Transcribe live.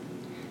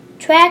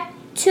Track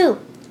 2,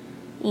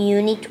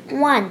 Unit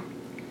 1,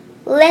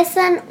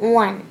 Lesson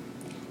 1,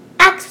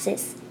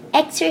 Access,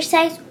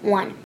 Exercise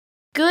 1.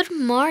 Good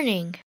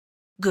morning.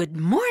 Good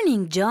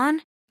morning,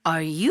 John.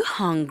 Are you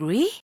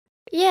hungry?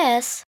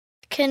 Yes.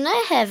 Can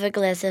I have a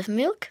glass of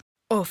milk?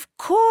 Of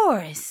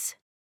course.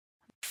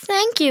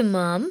 Thank you,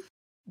 Mom.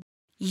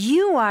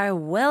 You are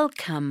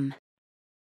welcome.